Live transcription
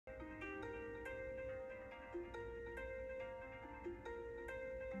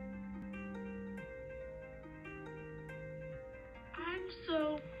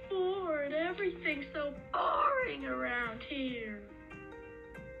around here.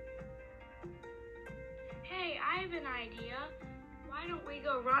 Hey, I have an idea. Why don't we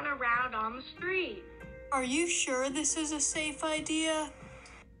go run around on the street? Are you sure this is a safe idea?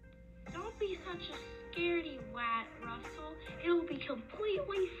 Don't be such a scaredy rat, Russell. It'll be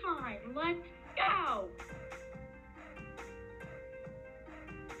completely fine. Let's go!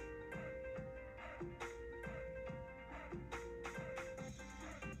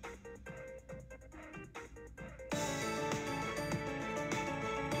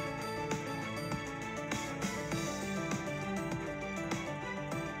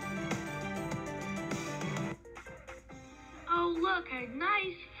 Oh, look, a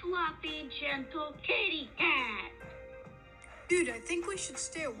nice, fluffy, gentle kitty cat. Dude, I think we should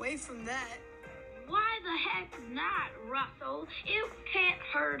stay away from that. Why the heck not, Russell? It can't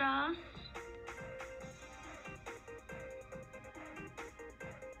hurt us.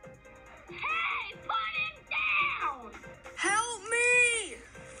 Hey, put him down! Help me!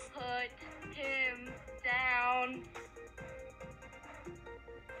 Put him down.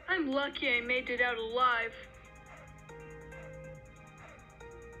 I'm lucky I made it out alive.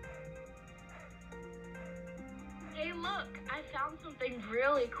 Hey, look, I found something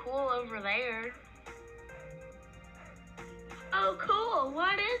really cool over there. Oh, cool.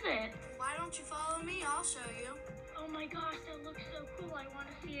 What is it? Why don't you follow me? I'll show you. Oh my gosh, that looks so cool. I want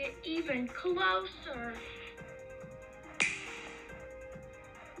to see it even closer.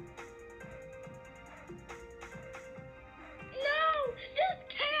 No, this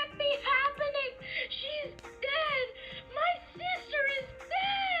can't be happening. She's dead. My sister is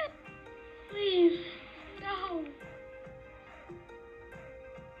dead. Please, no.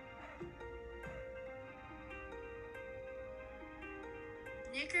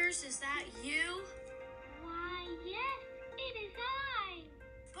 Knickers, is that you? Why, yes, it is I.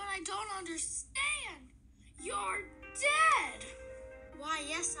 But I don't understand. You're dead. Why,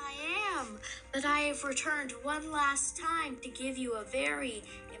 yes, I am. But I have returned one last time to give you a very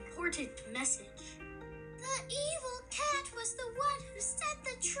important message. The evil cat was the one who set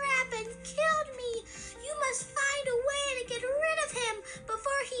the trap and killed me. You must find a way to get rid of him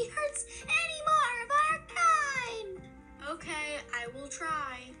before he hurts any more of our kind. Okay, I will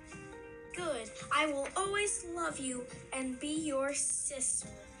try. Good. I will always love you and be your sister,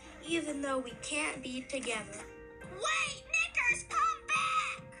 even though we can't be together. Wait, Knickers, come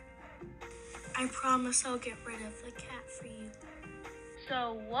back! I promise I'll get rid of the cat for you.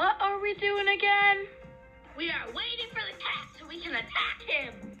 So what are we doing again? We are waiting for the cat so we can attack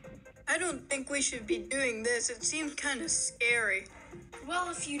him. I don't think we should be doing this. It seems kind of scary. Well,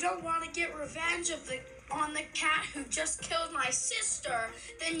 if you don't want to get revenge on the cat who just killed my sister,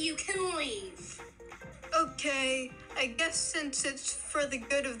 then you can leave. Okay, I guess since it's for the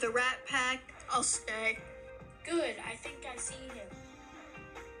good of the Rat Pack, I'll stay. Good, I think I see him.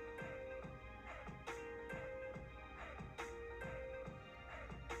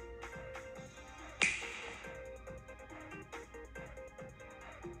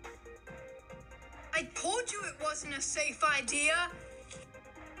 I told you it wasn't a safe idea.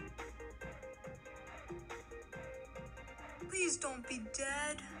 Please don't be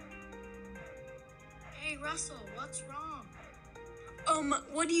dead. Hey, Russell, what's wrong?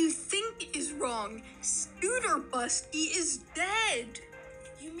 What do you think is wrong? Scooterbuskee is dead.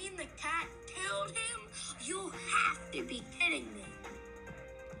 You mean the cat killed him? You have to be kidding me.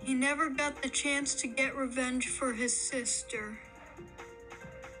 He never got the chance to get revenge for his sister.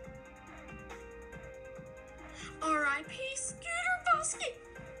 R.I.P. Scooterbuskee.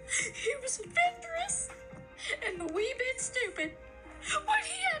 He was adventurous and a wee bit stupid, but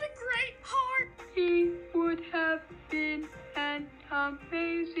he had a great heart. He would have been an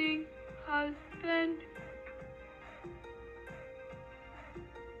amazing husband.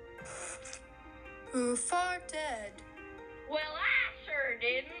 Who far dead? Well, I sure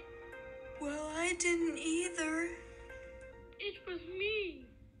didn't. Well, I didn't either. It was me.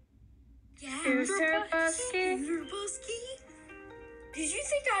 Scooterbuskee? Scooterbuskee? Did you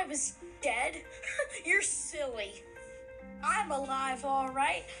think I was dead? You're silly. I'm alive, all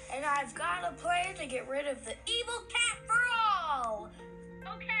right, and I've got a plan to get rid of the evil cat for all.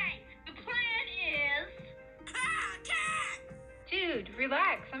 Okay, the plan is... Ah, cat! Dude,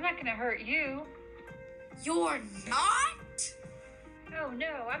 relax. I'm not gonna hurt you. You're not? Oh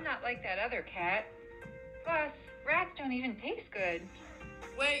no, I'm not like that other cat. Plus, rats don't even taste good.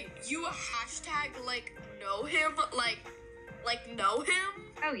 Wait, you a hashtag like know him? Like know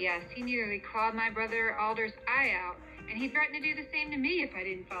him? Oh yes, he nearly clawed my brother Alder's eye out, and he threatened to do the same to me if I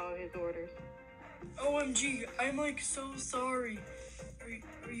didn't follow his orders. OMG, I'm like so sorry.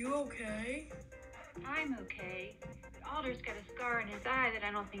 Are you okay? I'm okay. But Alder's got a scar in his eye that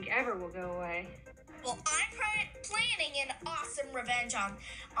I don't think ever will go away. Well, I'm planning an awesome revenge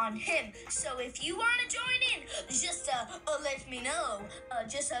on him. So if you want to join in, just let me know.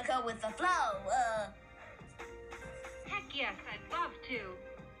 Just go with the flow. Heck yes, I'd love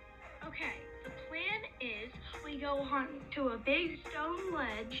to. Okay, the plan is we go hunt to a big stone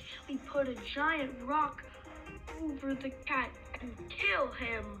ledge, we put a giant rock over the cat and kill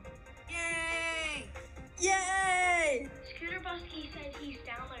him. Yay! Yay! Scooterbuskee said he's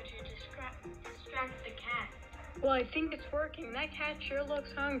down there to distract the cat. Well, I think it's working. That cat sure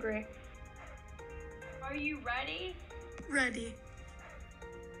looks hungry. Are you ready? Ready.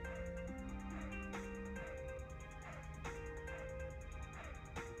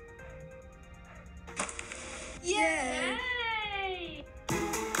 Yay!